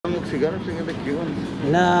cigarros en the Cubans?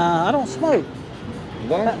 Nah, I don't smoke.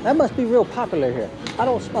 What? That must be real popular here. I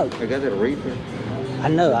don't smoke. I got a reefer. I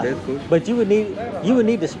know, but you would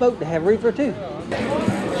need to smoke to have reefer too.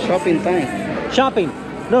 Shopping time. Shopping?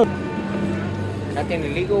 No. Nothing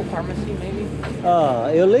illegal? Pharmacy maybe?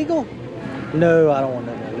 Illegal? No, I don't want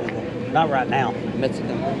nothing illegal. Not right now.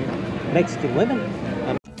 Mexican women. Mexican women?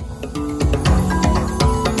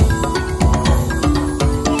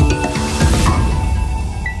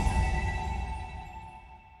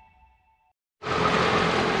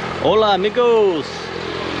 Hola amigos!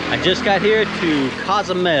 I just got here to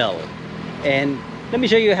Cozumel, and let me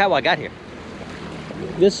show you how I got here.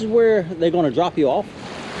 This is where they're going to drop you off.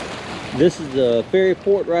 This is the ferry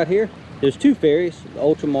port right here. There's two ferries, the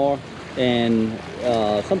Ultramar and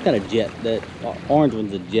some kind of jet. That orange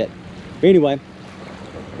one's a jet. But anyway,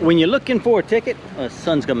 when you're looking for a ticket, the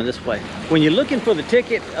sun's coming this way. When you're looking for the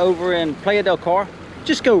ticket over in Playa del Car,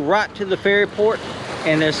 just go right to the ferry port,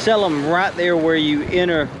 and they sell them right there where you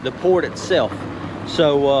enter the port itself.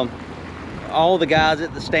 So all the guys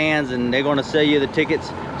at the stands, and they're going to sell you the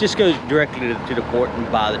tickets. Just go directly to the port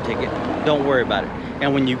and buy the ticket. Don't worry about it.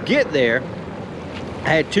 And when you get there, I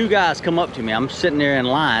had two guys come up to me. I'm sitting there in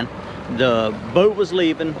line. The boat was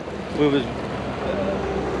leaving. We was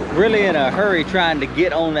really in a hurry trying to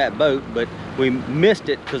get on that boat, but we missed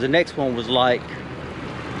it because the next one was like,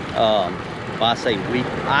 well,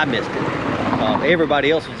 I missed it.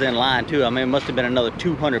 Everybody else was in line too. I mean, it must have been another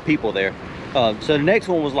 200 people there. So the next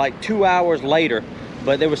one was like 2 hours later,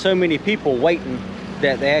 but there were so many people waiting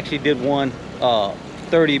that they actually did one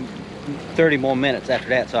 30 more minutes after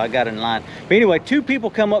that, so I got in line. But anyway, two people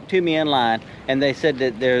come up to me in line, and they said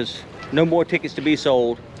that there's no more tickets to be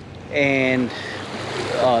sold, and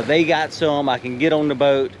they got some. I can get on the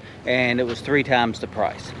boat, and it was 3 times the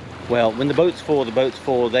price. Well, when the boat's full, the boat's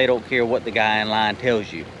full. They don't care what the guy in line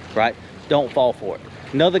tells you, right? Don't fall for it.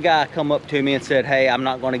 Another guy come up to me and said, hey, I'm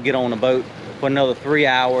not going to get on a boat for another 3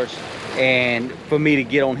 hours and for me to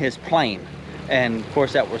get on his plane. And of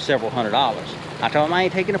course that was several $100s. I told him I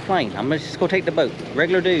ain't taking a plane. I'm just gonna take the boat.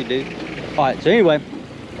 Regular dude. All right, so anyway,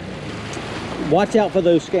 watch out for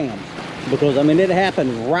those scams, because I mean it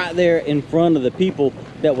happened right there in front of the people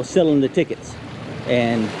that were selling the tickets,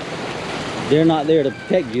 and they're not there to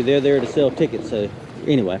protect you. They're there to sell tickets. So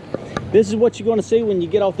anyway, this is what you're going to see when you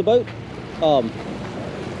get off the boat.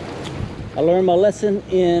 I learned my lesson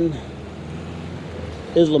in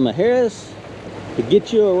Isla Mujeres to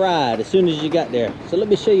get you a ride as soon as you got there. So let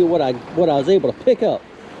me show you what I was able to pick up.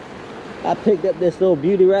 I picked up this little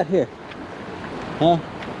beauty right here.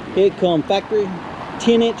 It come factory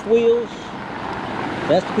 10-inch wheels.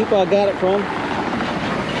 That's the people I got it from.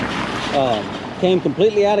 Came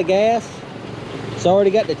completely out of gas. It's already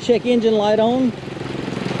got the check engine light on.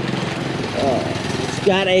 It's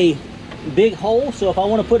got a big hole, so if I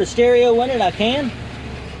want to put a stereo in it, I can.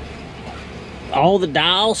 All the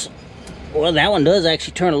dials, well, that one does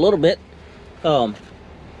actually turn a little bit. You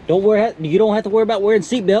don't have to worry about wearing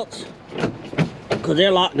seat belts because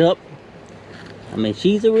they're locked up. I mean,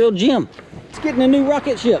 she's a real gem. Let's get in a new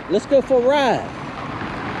rocket ship. Let's go for a ride.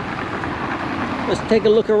 Let's take a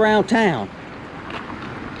look around town.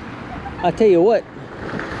 I tell you what,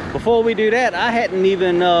 before we do that, I hadn't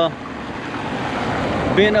even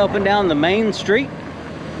been up and down the main street,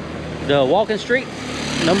 the walking street,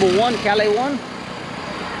 number 1, Cali 1.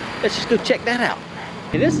 Let's just go check that out.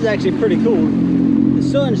 And this is actually pretty cool. The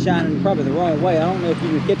sun's shining probably the wrong way. I don't know if you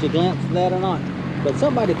can catch a glimpse of that or not, but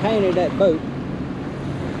somebody painted that boat.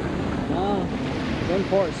 One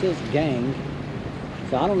part says gang,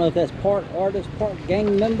 so I don't know if that's part artist, part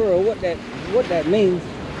gang member, or what that means.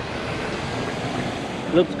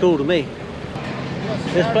 Looks cool to me.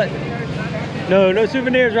 This place. No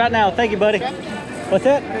souvenirs right now. Thank you, buddy. What's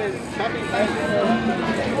that?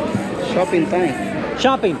 Shopping time.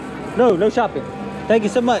 Shopping. No shopping. Thank you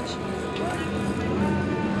so much.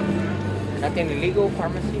 Nothing illegal?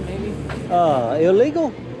 Pharmacy maybe?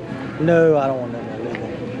 Illegal? No, I don't want nothing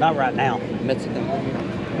illegal. Not right now. Mexican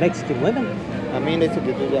women. Mexican women? I mean, it's to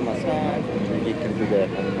do the massage, you can do the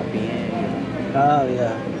happy end. Oh,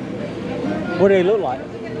 yeah. What do they look like?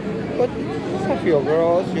 But it's a few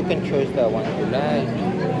girls, you can choose the one you like.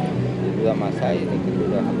 You do the massage, they can do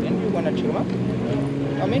the happy end. You want to check them out?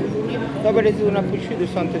 I mean, nobody's going to push you to do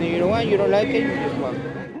something you don't want, you don't like it, you just want.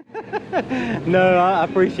 No, I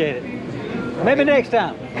appreciate it. Maybe next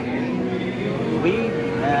time. Weed?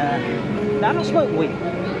 No, I don't smoke weed.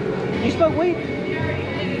 You smoke weed?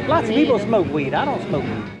 Lots of people smoke weed. I don't smoke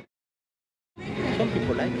weed. Some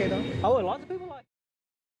people like it, huh? Oh, lots of people like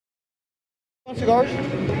it. Cigars?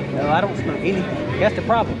 No, I don't smoke anything. That's the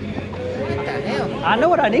problem. What the hell? I know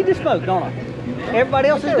what I need to smoke, don't I? Everybody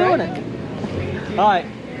else is doing it. All right.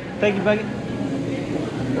 Thank you, Bucket.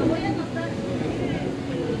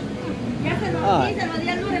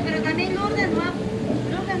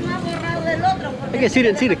 I guess he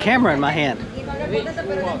didn't see the camera in my hand.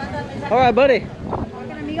 All right, buddy.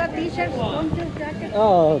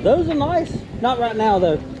 Oh, those are nice. Not right now,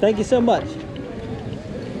 though. Thank you so much.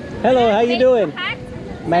 Hello, how you doing?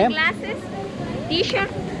 Ma'am? Glasses, t-shirt.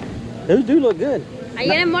 Those do look good. I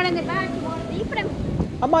get more in the back. Different.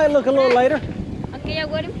 I might look a little later. Okay,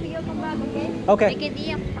 I'm waiting for you to come back, okay? Okay. Take a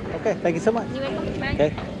deal. Okay, thank you so much. You're welcome. Bye.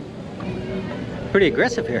 Okay. Pretty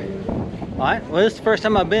aggressive here. All right, well, this is the first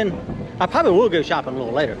time I've been. I probably will go shopping a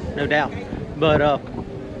little later, no doubt. But,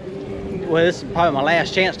 well, this is probably my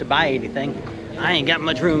last chance to buy anything. I ain't got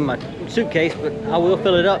much room in my suitcase, but I will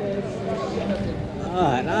fill it up. All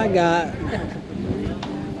right,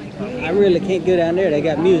 I really can't go down there. They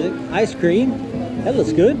got music, ice cream. That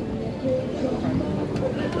looks good.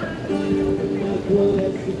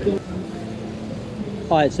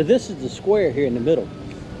 All right, so this is the square here in the middle,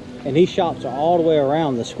 and these shops are all the way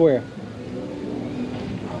around the square.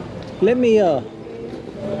 Let me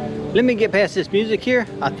get past this music here.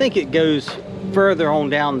 I think it goes further on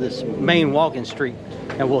down this main walking street,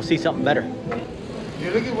 and we'll see something better.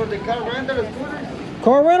 You're looking for the car rental scooters?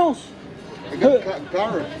 Car rentals? I got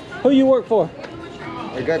cars. Who you work for?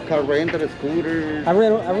 I got car rental scooters. I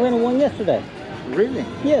rented one yesterday. Really?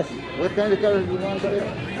 Yes. What kind of car do you want today?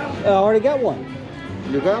 I already got one.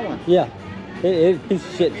 You got one? Yeah. It's a piece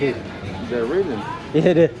of shit too. They're really.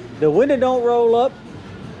 Yeah, the window don't roll up.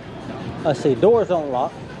 Let's see, doors don't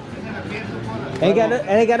lock. Ain't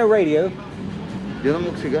got a radio. You don't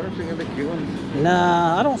smoke cigars? You get the Cubans?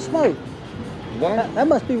 Nah, I don't smoke. What? That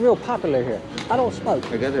must be real popular here. I don't smoke.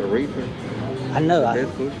 I got a reefer. I know.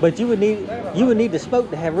 That's good. But you would need to smoke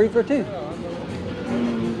to have reefer too.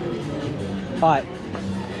 All right.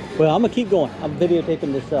 Well, I'm gonna keep going. I'm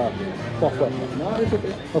videotaping this walkway. No, it's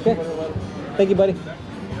okay. Okay. Thank you, buddy.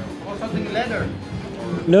 Oh, something leather.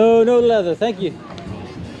 No leather. Thank you.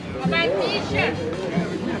 How about t-shirt?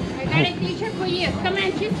 I got a t-shirt for you. Come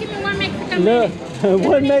on, just give me one Mexican No, minute.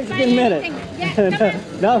 one Mexican minute. Yeah, come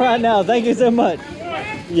on. Not right now. Thank you so much.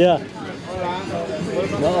 Yeah.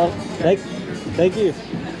 No, thank you.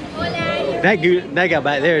 Hola. That guy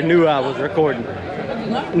back there knew I was recording.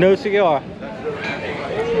 No cigar.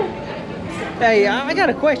 Hey, I got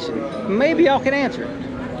a question. Maybe y'all can answer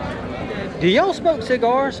it. Do y'all smoke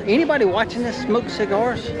cigars? Anybody watching this smoke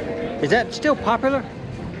cigars? Is that still popular?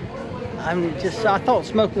 I thought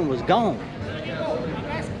smoking was gone.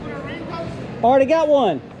 Already got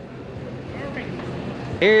one.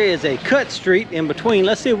 Here is a cut street in between.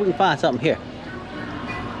 Let's see if we can find something here.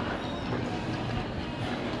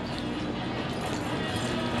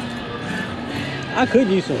 I could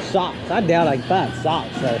use some socks. I doubt I can find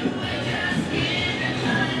socks though.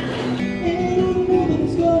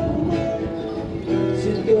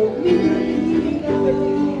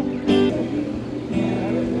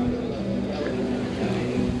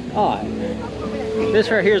 Alright. This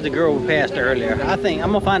right here is the girl we passed earlier. I think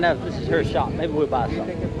I'm gonna find out if this is her shop. Maybe we'll buy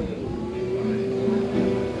something.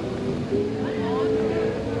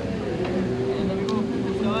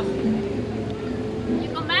 You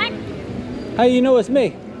come back? How you know it's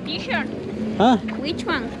me? T-shirt. Huh? Which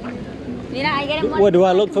one? Mira, I get one. What, do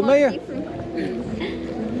I look familiar?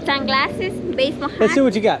 Sunglasses, baseball hat. Let's see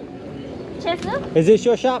what you got. Just look. Is this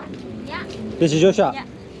your shop? Yeah. This is your shop? Yeah.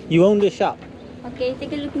 You own this shop? Okay,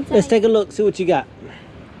 take a look inside. Let's take a look, see what you got.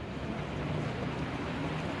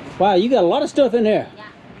 Wow, you got a lot of stuff in here.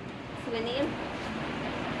 Yeah. Souvenir.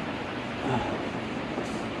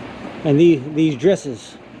 And these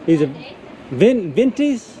dresses, these are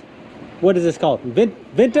vintage. What is this called?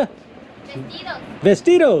 Venta? Vestidos.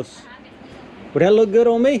 Vestidos. Would that look good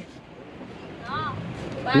on me? No.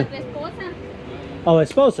 Para tu esposa. Oh,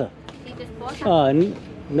 esposa. Sí, tu esposa.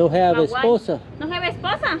 No have My wife. esposa. No have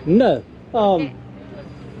esposa? No. Okay.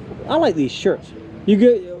 I like these shirts. You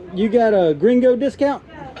got a Gringo discount?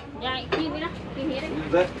 Yeah, aquí, mira. Aquí, mira.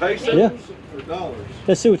 Is that pesos Yeah. or dollars?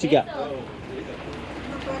 Let's see what you got.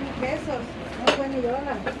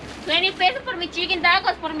 20 pesos por mi chicken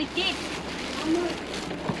tacos, por mi kids.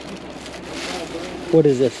 What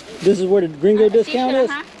is this? This is where the Gringo discount is?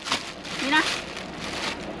 Mira.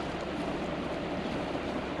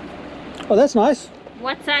 Oh, that's nice.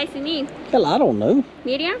 What size you need? Hell, I don't know.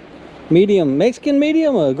 Medium? Medium, Mexican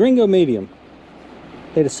medium or Gringo medium?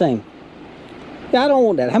 They're the same. Yeah, I don't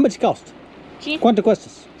want that. How much it cost? Cheese. ¿Cuánto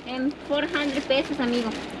cuestas? 400 pesos,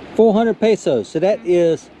 amigo. 400 pesos. So that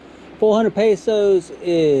is, 400 pesos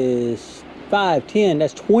is 5, 10.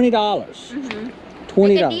 That's $20. $20.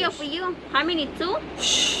 Make a deal for you. How many? 2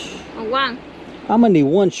 Shh. or 1? I'm gonna need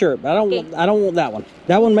one shirt, but I don't Okay. want. I don't want that one.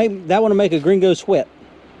 That one will make a gringo sweat.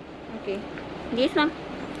 Okay. This one?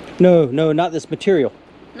 No, no, not this material.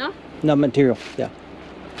 No? No material. Yeah.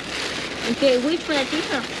 Okay, which for the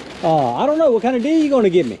t-shirt? I don't know what kind of deal you gonna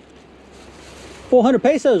give me. 400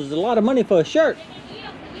 pesos is a lot of money for a shirt.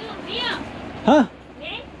 Deal. Huh?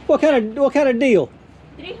 Okay? What kind of deal?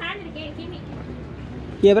 300, give me.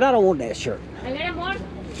 Yeah, but I don't want that shirt. A ver, amor.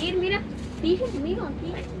 Here, mira. Fíjate conmigo.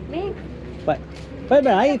 Aquí. Ven. But wait a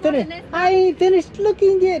minute, I ain't finished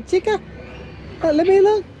looking yet, chica. Let me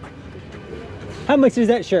look. How much is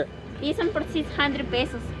that shirt? This one for 600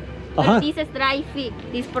 pesos. But Uh-huh. this is dry fit.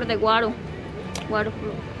 This for the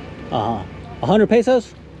waterproof. 100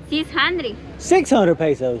 pesos? 600. 600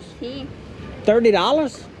 pesos. Sí.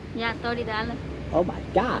 $30? Yeah, $30. Oh my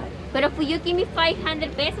God. But if you give me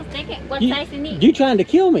 500 pesos, take it. What You, size you need? you trying to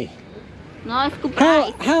kill me? No, it's good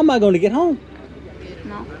price. How am I going to get home?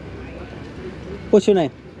 No. What's your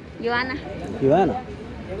name? Joanna, Joanna.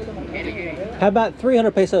 How about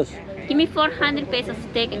 300 pesos? give me 400 pesos.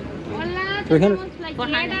 Take it. 300?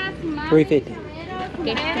 400. 350.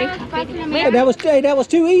 Okay, 350. Hey, that was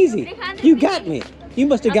too easy. You got me. You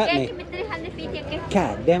must have got Okay, me. give me 350, okay?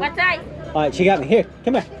 God damn What it. size? All right, she got me. Here,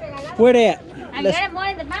 come here. Where they at? I Let's- got it more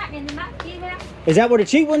in the back. See, mira. Is that where the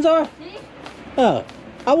cheap ones are? See? Oh,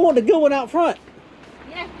 I want the good one out front.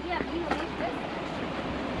 Mira, hijo, mira.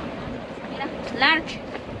 Large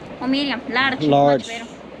or medium? Large. Large. Much better.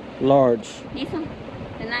 Large. This one,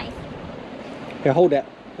 the nice. Here, hold that.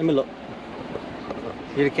 Let me look.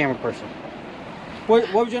 You're the camera person.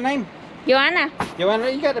 What was your name? Joanna. Joanna,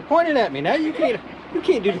 you got to point it at me now. You can't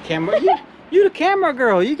do the camera. You the camera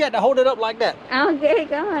girl. You got to hold it up like that. Okay,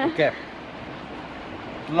 come on. Okay.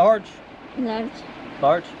 Large. Large.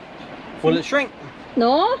 Large. Will it shrink?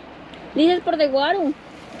 No, this is for the water.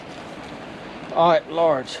 All right,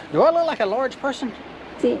 large. Do I look like a large person?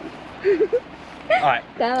 Sí. All right.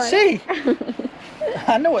 Cámara. See?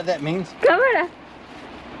 I know what that means. Cámara.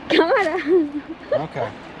 Cámara. Okay.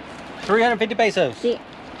 350 pesos. Sí.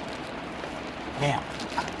 Damn.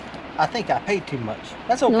 I think I paid too much.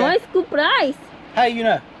 That's okay. No, it's good price. How you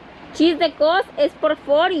know? Cheese the cost is for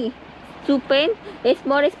 40. It's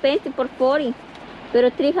more expensive for 40. Pero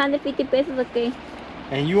 350 pesos, okay.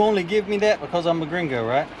 And you only give me that because I'm a gringo,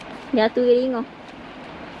 right? Ya tu gringo.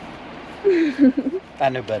 I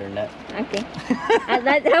know better than that. Okay.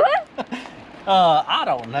 That one? I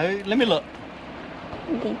don't know. Let me look.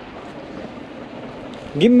 Okay.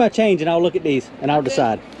 Give me my change and I'll look at these and I'll Okay.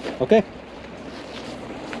 decide. Okay?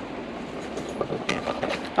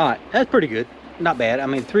 All right, that's pretty good. Not bad. I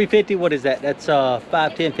mean, 350. What is that? That's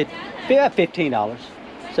 5, 10, 50. About $15.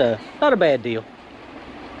 So not a bad deal.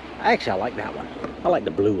 Actually, I like that one. I like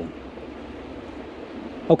the blue one.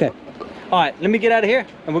 Okay. All right, let me get out of here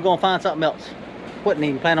and we're gonna find something else. Wasn't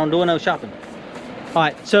even planning on doing no shopping. All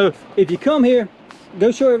right, so if you come here,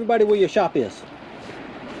 go show everybody where your shop is.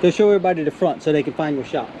 Go show everybody the front so they can find your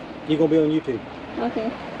shop. You're gonna be on YouTube.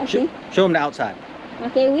 Okay. Okay. Show them the outside.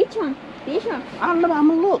 Okay, which one? This one? I'm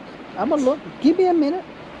gonna look. I'm gonna look. Give me a minute.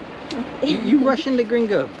 You rushing the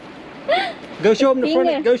gringo. Go show them the front.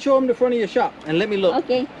 Finger. Go show them the front of your shop and let me look.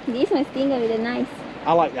 Okay, this one stinger with the nice.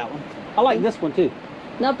 I like that one. I like this one too.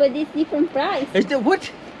 No, but this different price. Is the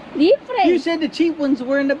what? Different. You said the cheap ones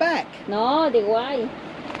were in the back. No, the white.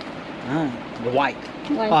 The white.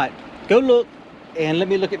 White. All right, go look and let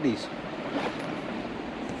me look at these.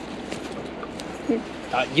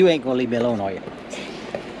 You ain't gonna leave me alone, are you?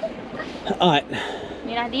 All right.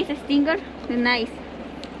 Mira, this is stinger, the nice.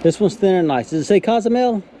 This one's thin and nice. Does it say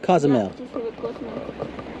Cozumel? Cozumel. Yeah, just have a Cozumel.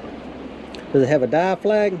 Does it have a dye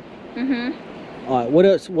flag? Mm-hmm. All right. What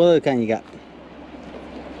else? What other kind you got?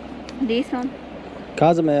 This one.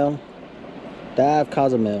 Cozumel. Dive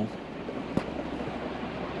Cozumel.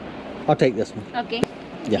 I'll take this one. Okay.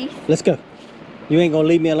 Yeah. This. Let's go. You ain't gonna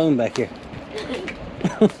leave me alone back here.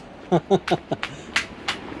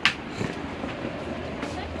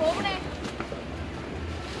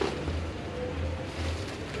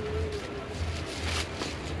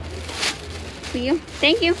 See you.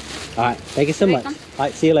 Thank you. All right. Thank you so much. All Welcome.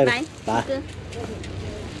 right. See you later. Bye. Bye. Good.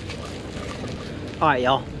 All right,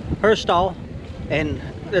 y'all. Her stall, and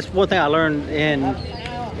that's one thing I learned. And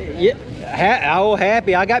yeah,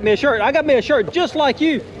 happy. I got me a shirt. I got me a shirt just like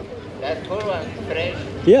you. That's cool one, fresh.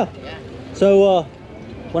 Yeah. Yeah. So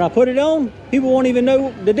when I put it on, people won't even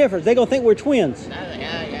know the difference. They're gonna think we're twins.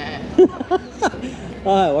 Yeah. All right.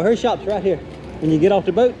 Well, her shop's right here. When you get off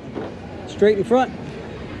the boat, straight in front,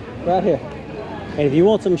 right here. And if you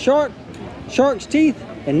want some shark's teeth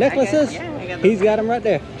and necklaces, I got he's got them right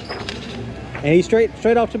there. And he's straight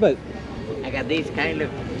off the boat. I got these kind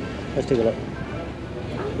of. Let's take a look.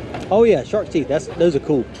 Oh yeah, shark's teeth. Those are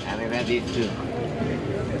cool. And I got these two.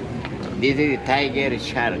 This is a tiger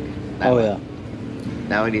shark. That Oh one. yeah.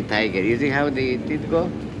 That one is tiger. You see how the teeth go?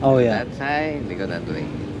 Oh yeah. That side, they go that way.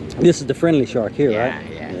 This is the friendly shark here, Yeah,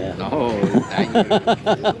 right? yeah. Oh, thank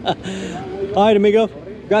you. All right, amigo.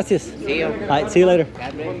 Gracias. See you. All right, see you later.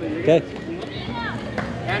 God bless. Okay.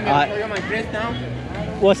 I'm Alright. gonna show you my place now.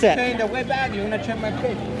 What's that? Saying the way back, you're gonna check my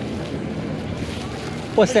place.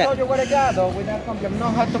 What's I told that? you what I got though, without compliment. No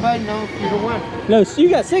hard to buy, no, you don't want. No, so you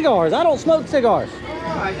got cigars. I don't smoke cigars.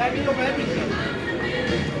 Oh, I got you of everything.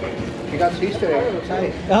 You got sister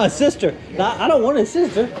outside. Sister. I don't want a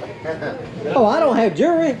sister. Oh, I don't have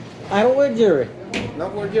jewelry. I don't wear jewelry.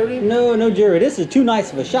 Not worth your ring? No, no jewelry. This is too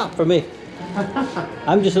nice of a shop for me.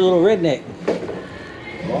 I'm just a little redneck.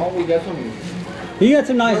 Well, we got some. You got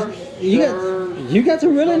some nice. You got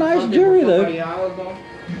some really nice jewelry though.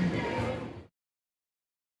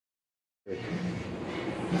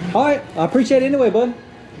 All right, I appreciate it anyway, bud.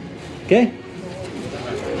 Okay.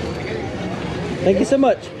 Thank you so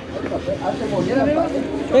much.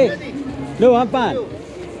 Hey, no, I'm fine.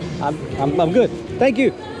 I'm good. Thank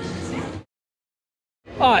you.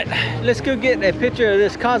 All right, let's go get a picture of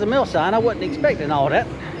this Cozumel sign. I wasn't expecting all that,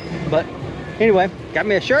 but anyway, got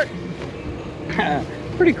me a shirt.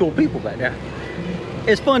 Pretty cool people back there.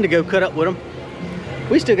 It's fun to go cut up with them.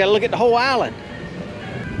 We still got to look at the whole island.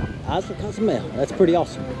 Eyes for Cozumel. That's pretty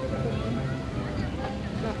awesome.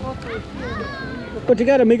 What you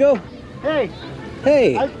got, amigo? Hey,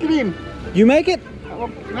 Hey, ice cream. you make it?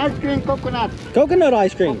 Ice cream, coconut. Coconut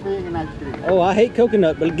ice cream. Coconut ice cream. Oh, I hate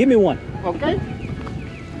coconut, but give me one. Okay.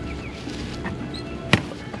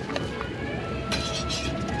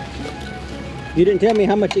 You didn't tell me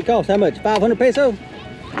how much it costs. How much? 500 peso?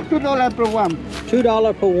 $2 per one.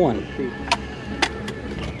 $2 per one.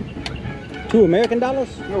 2 American dollars?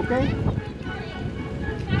 Okay.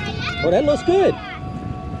 Oh, that looks good.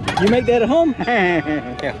 You make that at home?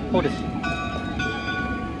 Here, hold this.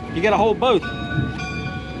 You gotta hold both.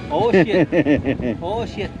 Oh shit. Oh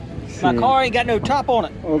shit. My car ain't got no top on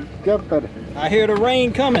it. Okay. I hear the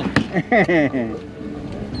rain coming.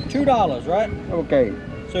 $2, right? Okay.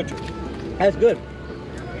 So that's good.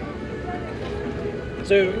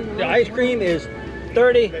 So the ice cream is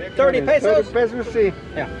 30 pesos? 30 pesos, sí.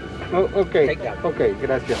 Yeah. Oh, okay. Take that. Okay,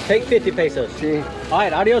 gracias. Take 50 pesos. Sí. All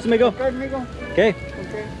right, adios, amigo. Okay, amigo. Okay,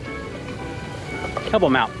 Okay. help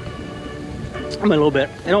them out. I mean, a little bit.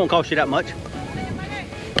 It don't cost you that much.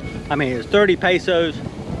 I mean, it's 30 pesos.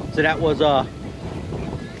 So that was, I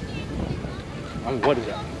mean, what is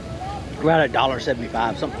that? Around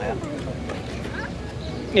 $1.75, something like that.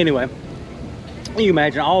 Anyway, you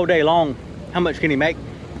imagine all day long, how much can he make?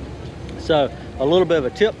 So a little bit of a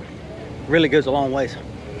tip really goes a long ways. All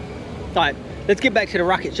right, let's get back to the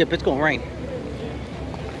rocket ship. It's gonna rain.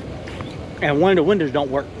 And one of the windows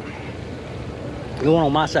don't work. The one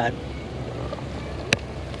on my side.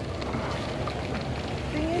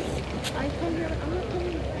 Thing is, I told you I'm not coming